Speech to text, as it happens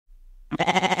तो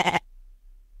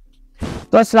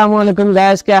अस्सलाम वालेकुम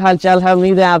गाइस, क्या हाल चाल है।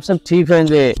 उम्मीद है आप सब ठीक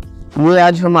होंगे। ये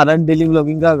आज हमारा डेली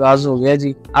व्लॉगिंग का आगाज हो गया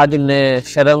जी। आज हमने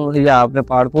शर्म या अपने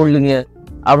पहाड़ फोड़ लिए हैं।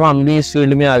 अब हम भी इस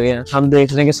फील्ड में आ गए हैं। हम देख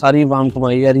रहे हैं कि सारी आवाम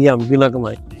कमाई जा रही है, हम भी ना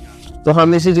कमाई। तो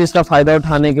हम इसी चीज का फायदा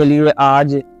उठाने के लिए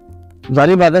आज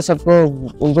जारी बात है, सबको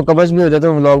उनको कब्ज भी हो जाए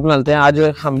तो व्लॉग बना लेते हैं। आज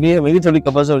हमें भी थोड़ी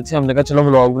कब्ज हो रही थी, हमने कहा चलो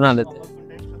व्लॉग बना लेते हैं।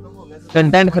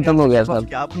 कंटेंट खत्म हो गया सब।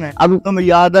 अब तो मैं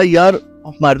याद है यार,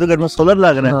 हमारे तो घर में सोलर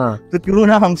लग रहा है। हाँ। तो क्यों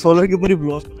ना हम सोलर के ऊपर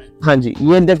ब्लॉग बनाएं। हाँ जी,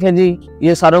 ये देखें जी,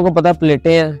 ये सारों को पता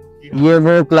प्लेटें हैं। ये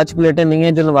वो क्लच प्लेटें नहीं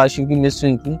है जो नवाज शरीफ की मिस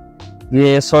हुई थी।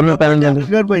 ये सोलर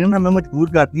पैनल भाई ना हमें मजबूर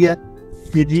कर दिया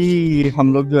कि जी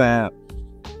हम लोग जो है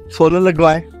सोलर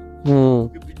लगवाएं।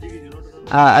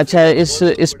 अच्छा,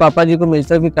 इस पापा जी को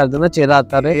मिलकर भी कर देना, चेहरा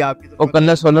आता रहे। और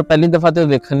कल सोलर पहली दफा तो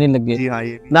देखने नहीं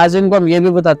लगे। नाज़रीन को हम ये भी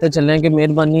बताते चले कि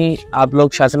मेहरबानी आप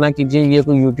लोग शक ना कीजिए, ये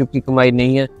कोई यूट्यूब की कमाई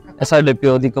नहीं है, ऐसा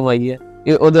प्यो की कमाई है।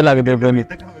 ये उधर लग दे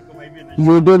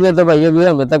यूट्यूब में तो भाई अभी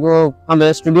हमें तक वो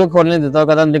हमें स्टूडियो खोलने देता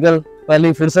कहता निकल,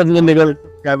 पहले फुर्सत में निकल।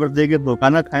 सब्सक्राइबर दे के धोखा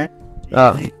ना खाएं।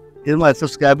 हमारे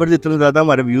सब्सक्राइबर इतने ज्यादा,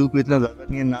 हमारे व्यूज को इतना ज्यादा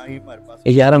नहीं है ना ही हमारे पास।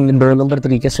 यार हमने 2 नंबर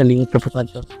तरीके से लिए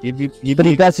ये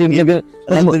तरीका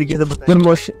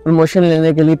प्रमोशन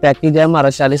लेने के लिए पैकेज है हमारा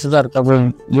 40,000 का,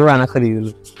 जो आना खरीद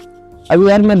लो। अभी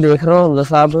यार मैं देख रहा हूँ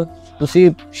साहब, तुसी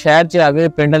शहर च आ गए,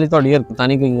 पिंड वाली थोड़ी हरकतां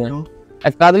नहीं गईयां।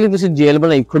 कादली तुसी जेल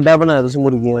बनाई, खुड्डा बनाया तुसी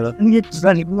मुर्गियां दा। ये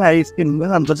दूसरा नहीं बनाया, इसके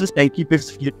अंदर से टैंकी पे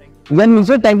यार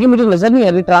नीचे टैंकी मुझे नजर नहीं आ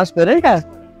रही, ट्रांसपेरेंट है।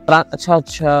 अच्छा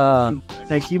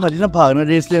टैंकी हमारी ना भागना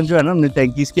रेस लेन जो है ना, हमने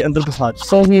टैंकी इसके अंदर फंसा दी।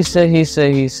 सही सही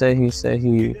सही सही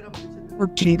सही।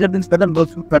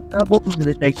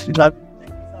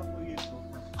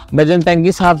 मैं जब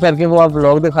टैंकी साफ करके वो आप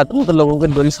व्लॉग दिखाता हूँ तो लोगों के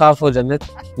दिल साफ हो जाते,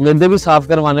 गंदे भी साफ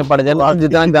करवाने पड़ जाए,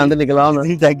 जितना गंद निकला हो ना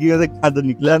टैंकी में से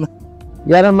निकला ना।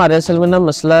 यार हमारे असल में ना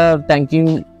मसला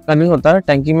टैंकी का नहीं होता।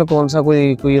 टैंकी में कौन सा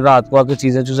कोई रात को आके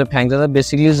चीजें चूजे फेंक देता है।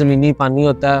 बेसिकली जमीनी पानी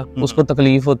होता है, उसको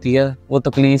तकलीफ होती है। वो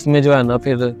तकलीफ में जो है ना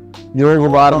फिर जो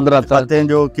गुबार अंदर आता है,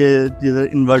 जो कि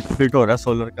इन्वर्टर फिट हो रहा है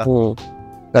सोलर का।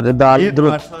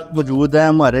 मौजूद है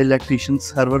हमारे इलेक्ट्रीशियन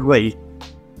सर्वर भाई।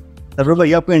 सर्वर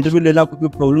भाई आपको इंटरव्यू लेना, आपको कोई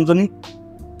प्रॉब्लम तो नहीं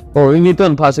हो ही नहीं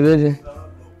तो फंस गए जी।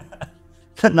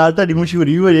 ना ਤੁਹਾਡੀ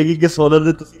ਮਸ਼ਹੂਰੀ ਹੋ ਜਾਏਗੀ ਕਿ सोलर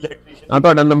ਦੇ ਤੁਸੀਂ ਇਲੈਕਟ੍ਰੀशियन। हाँ,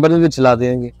 ਤੁਹਾਡਾ ਨੰਬਰ ਵੀ ਚਲਾ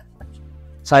देंगे,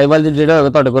 साहिवाल जी जेड़ा होगा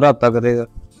ਤੁਹਾਡੇ ਕੋਲ ਰਾਬਤਾ ਕਰੇਗਾ।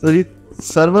 तो जी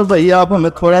सर्वर भाई आप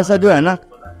हमें थोड़ा सा जो है ना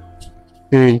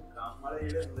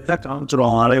काम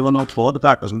चलाने वाले वो बहुत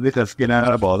घट सुनते करके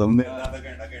ना बहुत हमने।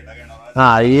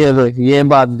 हाँ ये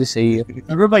बात भी सही है।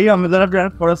 सर्वर भाई हमें जरा जो है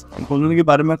थोड़ा सोलर के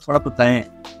बारे में थोड़ा बताएं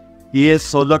कि ये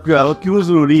सोलर जो है वो क्यों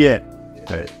जरूरी है।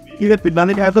 ये पिंडा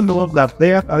ने कहा तो लोग करते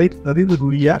हैं अभी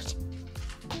जरूरी है।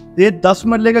 ये 10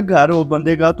 मरले का घर हो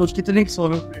बंदेगा तो कितनी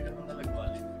सोलर प्लेट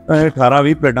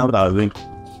 18-20 प्लेटा बता दें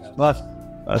बस।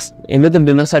 इन्हें तो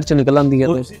डिनर सेट च निकल आंदी है।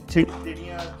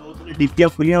 डीपियां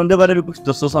खुलियां उनके बारे में कुछ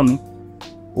दसो सानू।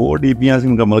 ਉਹ ਡੀਪੀਆਂ ਅਸੀਂ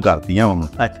ਮੁਕੰਮਲ ਕਰਤੀਆਂ ਹੁਣ।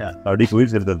 ਅੱਛਾ, ਸਾਡੀ ਕੋਈ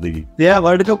ਸਿਰਦਰਦੀ ਨਹੀਂ। ਤੇ ਇਹ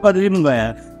ਵਰਲਡ ਕੱਪ ਕਦ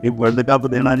ਮੰਗਾਇਆ? ਇਹ ਵਰਲਡ ਕੱਪ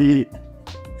ਦੇਣਾ ਜੀ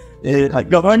ਇਹ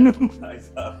ਗਵਰਨਮੈਂਟ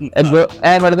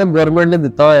ਗਵਰਨਮੈਂਟ ਨੇ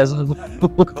ਦਿੱਤਾ ਹੋਇਆ ਸਾਨੂੰ।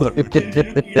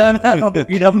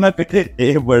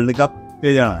 ਇਹ ਵਰਲਡ ਕੱਪ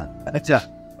ਤੇ ਜਾਣਾ। अच्छा,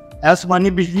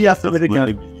 आसमानी बिजली आसमान मेरे क्या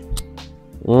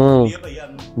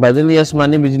बदली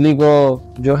आसमानी बिजली को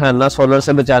जो है ना सोलर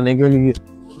से बचाने के लिए।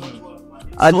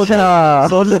 अच्छा,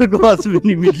 सोलर को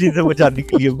आसमानी बिजली से बचाने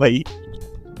के लिए भाई।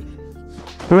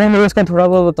 तो इसका थोड़ा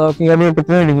बहुत बताओ कि अभी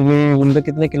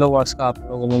कितने किलोवाट्स का आप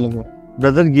लोगों ने लगा?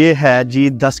 ब्रदर ये है जी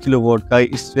 10 किलोवाट का।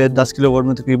 इसमें 10 किलोवाट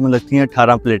में तकरीबन लगती हैं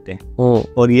 18 प्लेटें।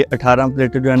 और ये 18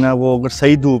 प्लेटें जो है ना वो अगर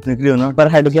सही धूप निकली हो ना। पर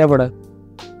हेड क्या पड़ा?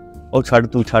 और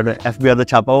तू FBI का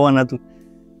छापा हुआ ना तू।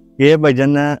 ये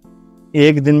भाईजान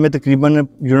एक दिन में तकरीबन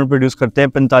यूनिट प्रोड्यूस करते हैं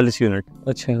 45 यूनिट।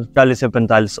 अच्छा, 40 से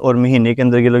 45। और महीने के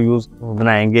अंदर ये लोग यूज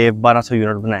बनाएंगे 1200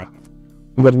 यूनिट बनाएंगे।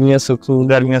 गर्मियाँ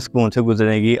सुकून से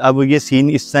गुजरेगी। अब ये सीन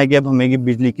इस तरह कि अब हमें की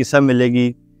बिजली किस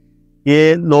मिलेगी।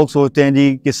 ये लोग सोचते हैं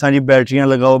जी किस तरह जी बैटरियाँ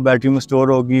लगाओ, बैटरी में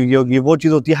स्टोर होगी, ये होगी। वो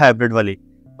चीज़ होती है हाइब्रिड वाली।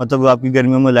 मतलब आपकी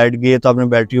गर्मियों में लाइट गई है तो आपने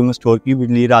बैटरियों में स्टोर की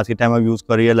बिजली, रात के टाइम आप यूज़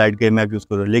करो या लाइट गए में आप यूज़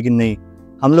करो। लेकिन नहीं,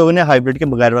 हम लोगों ने हाइब्रिड के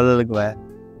बगैर वाला लगवाया।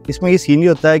 इसमें ये सीन ये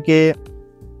होता है कि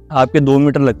आपके 2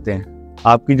 मीटर लगते हैं।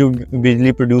 आपकी जो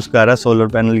बिजली प्रोड्यूस कर रहा है, सोलर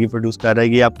पैनल की प्रोड्यूस कर रहा है,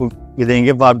 ये आपको ये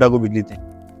देंगे, वापडा को बिजली देंगे।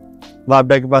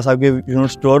 वापडा के पास आपके यूनिट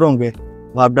स्टोर होंगे,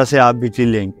 वापडा से आप बिजली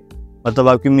लेंगे। मतलब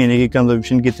आपकी महीने की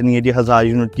कंजम्पशन कितनी है जी? 1000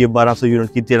 यूनिट की, 1200 यूनिट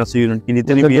की, 1300 यूनिट की,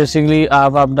 जितनी भी। बेसिकली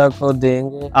आप वापडा को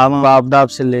देंगे, वापडा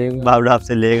आपसे लेगा, वापडा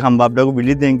आपसे लेगा, हम वापडा को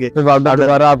बिजली देंगे, फिर वापडा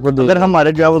दोबारा आपको देगा। अगर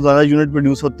हमारे जो है वो ज़्यादा यूनिट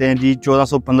प्रोड्यूस होते हैं जी,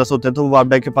 1400-1500 होते हैं, तो वो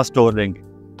वापडा के पास स्टोर रहेंगे।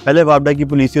 पहले वापडा की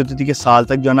पॉलिसी होती थी कि साल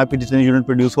तक जो है ना आपके जितने यूनिट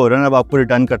प्रोड्यूस हो रहे हैं अब आपको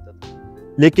रिटर्न करता था।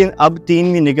 लेकिन अब 3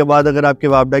 महीने के बाद अगर आपके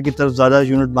वापडा की तरफ ज़्यादा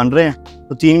यूनिट बन रहे हैं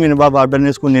तो 3 महीने बाद वापडा ने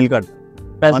इसको नील कर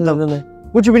दिया। पैसे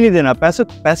कुछ भी नहीं देना।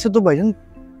 पैसे तो भाईजान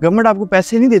गवर्नमेंट आपको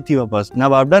पैसे नहीं देती वापस, ना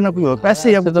वापडा ना कोई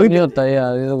पैसे तो नहीं होता है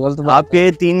यार, ये तो गलत बात।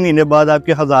 आपके 3 महीने बाद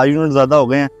आपके 1000 यूनिट ज्यादा हो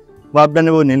गए हैं, वापडा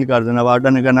ने वो नील कर देना। वापडा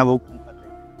ने कहना वो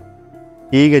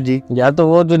ठीक है जी। या तो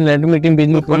वो जो नेट मीटिंग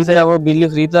बिजली कौन से वो बिजली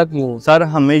खरीदता क्यों? सर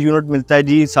हमें यूनिट मिलता है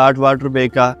जी 60 रुपए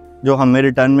का, जो हमें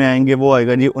रिटर्न में आएंगे वो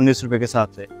आएगा जी 19 रुपए के हिसाब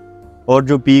से, और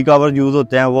जो पीक आवर यूज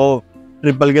होते हैं वो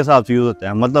ट्रिपल के हिसाब से यूज होते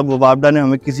हैं। मतलब वो वापडा ने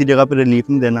हमें किसी जगह पर रिलीफ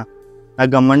नहीं देना, ना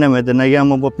गवर्नमेंट ने हमें देना, या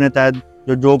हम अपने तहत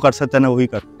जो कर सकते हैं ना वही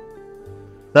कर।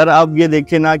 सर आप ये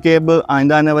देखिए ना कि अब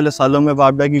आइंदा आने वाले सालों में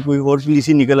वापडा की कोई और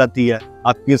पॉलिसी निकल आती है,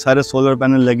 आपके सारे सोलर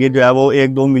पैनल लगे जो है वो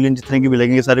 1-2 मिलियन जितने की भी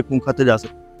लगेंगे सारे खून खाते जा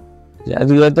सकते।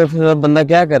 यार तो फिर बंदा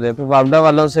क्या करे, फिर वापडा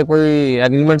वालों से कोई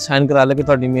एग्रीमेंट साइन करा ले कि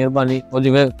थोड़ी मेहरबानी, वो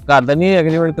जिਵੇਂ करता नहीं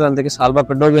एग्रीमेंट कराते कि साल बाद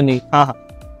कटोगे नहीं। हाँ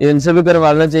इनसे भी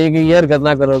करवाना चाहिए कि ये हरकत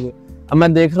ना करोगे। अब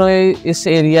मैं देख रहा हूँ इस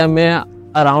एरिया में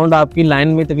अराउंड आपकी लाइन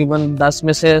में तकरीबन 10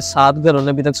 में से 7 घरों ने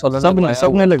अभी तक सोलर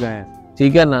सबने लगाए हैं,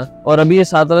 ठीक है ना। और अभी ये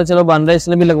 7 वाला चलो बन रहा है,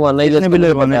 इसने भी लगवाना इसने भी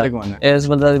लगवाना है। इस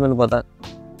बंदा मैंने पता,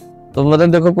 तो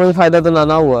मतलब देखो कोई फायदा तो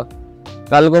ना हुआ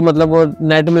कल को। मतलब वो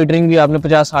नेट मीटरिंग भी आपने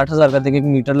 50-60 हजार का देखे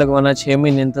मीटर लगवाना, 6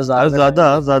 महीने इंतजार,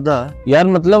 ज्यादा यार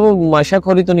मतलब वो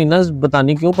माशाखोरी तो नहीं ना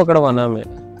बतानी, क्यों पकड़वाना हमें?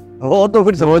 वो तो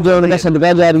फिर वो जो उनका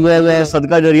सदका जारी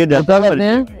सदका जरिए जाता कहते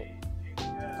हैं।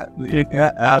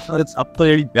 अब तो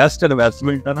ਜਿਹੜੀ बेस्ट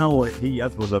इन्वेस्टमेंट है ना वो यही है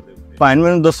सोलर पे। फाइन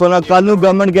में दसो ना, कल ਨੂੰ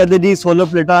गवर्नमेंट कहते जी सोलर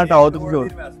प्लेटा हटाओ तो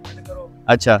कुछ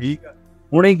अच्छा ठीक है,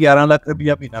 हुणे 11 लाख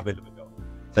रुपया महीना बिल बचाओ।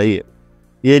 सही है।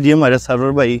 ये जी हमारे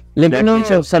सर्वर भाई, लेकिन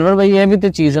सर्वर भाई ये भी तो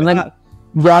चीज है ना,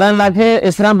 11 लाख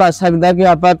इस तरह बच सकता है कि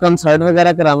आप कंसर्ट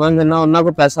वगैरह करावांगे ना, उन्होंने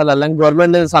को पैसा ला लेंगे,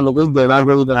 गवर्नमेंट ने सानू कुछ देना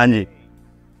पड़ेगा। हाँ जी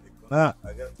ना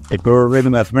अगर 1 करोड़ रुपए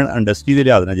इन्वेस्टमेंट इंडस्ट्री ਦੇ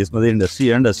ਲਿਆ ਦੇਣਾ, जिसमें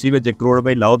इंडस्ट्री ਵਿੱਚ 1 करोड़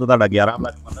रुपए लाओ तो ਤੁਹਾਡਾ 11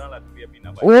 लाख 15 लाख रुपया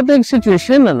महीना बचता। वो तो एक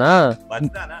सिचुएशन है ना,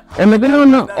 बचता ना ਇਹ ਮੈਂ ਕਹਿੰਦਾ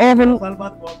ਨਾ ਉਹ ਫਿਰ साल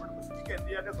बाद गवर्नमेंट कुछ कहती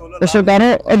है कि 16 ਤੇ ਸਰਕਾਰ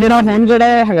ਇਹ ਜਿਹੜਾ ਹੁਣ ਜਿਹੜਾ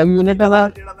ਹੈਗਾ यूनिट ਦਾ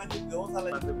ਜਿਹੜਾ ਮੈਂ 2 साल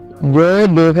वो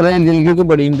देख रहे हैं जिनकी कोई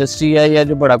बड़ी इंडस्ट्री है या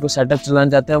जो बड़ा कोई सेटअप चलाना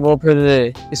चाहते हैं, वो फिर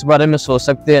इस बारे में सोच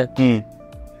सकते हैं।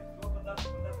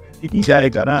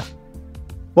 जाएगा ना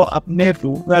वो अपने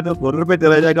टूट में तो डॉलर पे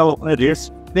चला जाएगा, वो अपने रेट्स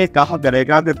पे कहाँ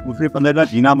करेगा कि दूसरे बंदे का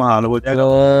जीना महाल हो जाएगा।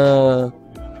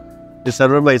 ये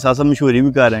सर्वर भाई साहब मशहूरी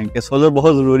भी कर रहे हैं कि सोलर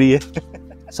बहुत जरूरी है।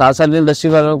 साथ साथ इंडस्ट्री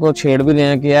वालों को छेड़ भी रहे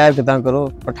हैं कि यार कितना करो,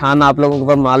 पठान आप लोगों के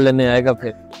ऊपर माल लेने आएगा।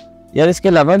 फिर यार इसके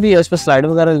अलावा भी उस पर स्लाइड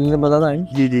वगैरह बता था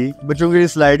जी जी, बच्चों के लिए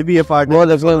स्लाइड भी है पार्ट, वो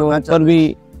देखो ऊपर भी।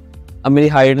 अब मेरी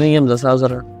हाइट नहीं है हमजा साहब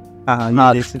जरा,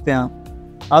 हाँ देख सकते हैं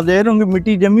आप देख रहे होंगे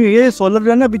मिट्टी जमी हुई है। सोलर जो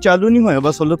है ना अभी चालू नहीं हुआ है,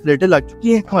 बस सोलर प्लेटें लग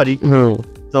चुकी हैं हमारी,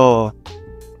 तो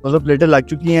सोलर प्लेटें लग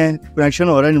चुकी हैं, कनेक्शन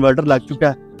हो रहा है, इन्वर्टर लग चुका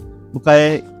है। बकाए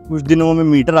कुछ दिनों में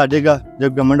मीटर आ जाएगा, जब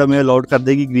गवर्नमेंट हमें अलॉट कर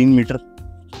देगी ग्रीन मीटर,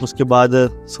 उसके बाद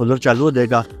सोलर चालू हो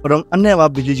जाएगा और हम अन्य हवा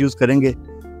बिजली यूज़ करेंगे।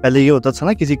 पहले ये होता था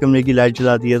ना किसी कमरे की लाइट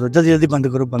चला दी है तो जल्दी जल्दी बंद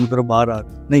करो बाहर आ,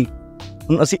 नहीं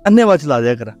हम असी अन्य हवा चला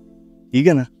दिया करा, ठीक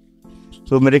है ना।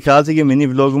 तो मेरे ख्याल से ये मिनी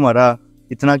व्लॉग हमारा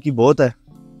इतना की बहुत है।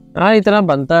 हाँ इतना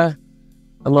बनता है,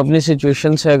 हम अपनी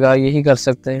सिचुएशन से अगर यही कर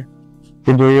सकते हैं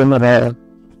कि जो ये हमारा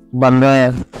बन रहा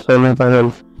है सोलर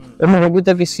पैनल, हमें अभी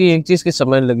तक इसी एक चीज़ की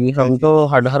समझ लगी, हम तो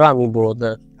हरामी बहुत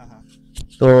है।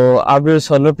 तो आप जो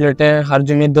सोलर प्लेटें हर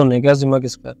जगह धोने का जिम्मा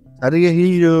किसका? अरे यही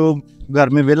जो घर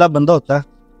में वेला बंदा होता है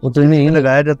वो तो नहीं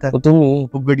लगाया जाता है,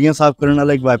 वो गड्डियां साफ करने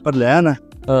वाला एक वाइपर ले आया ना,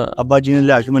 अब्बा जी ने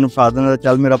लिया के मैंने फड़ा देना,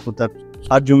 चल मेरा पुत्र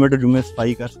हर जुम्मे टू जुम्मे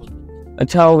सफाई कर।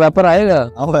 अच्छा वो वाइपर आएगा?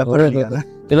 हाँ वाइपर,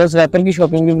 चलो उस वाइपर की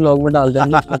शॉपिंग भी ब्लॉग में डाल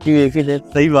देंगे ताकि एक ही दे।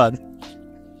 सही बात।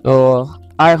 तो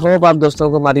आई होप आप दोस्तों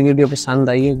को हमारी वीडियो पसंद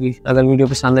आई होगी। अगर वीडियो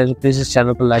पसंद आए तो प्लीज इस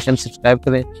चैनल को लाइक एंड सब्सक्राइब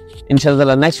करें।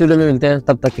 इंशाल्लाह नेक्स्ट वीडियो में मिलते हैं,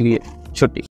 तब तक के लिए छुट्टी।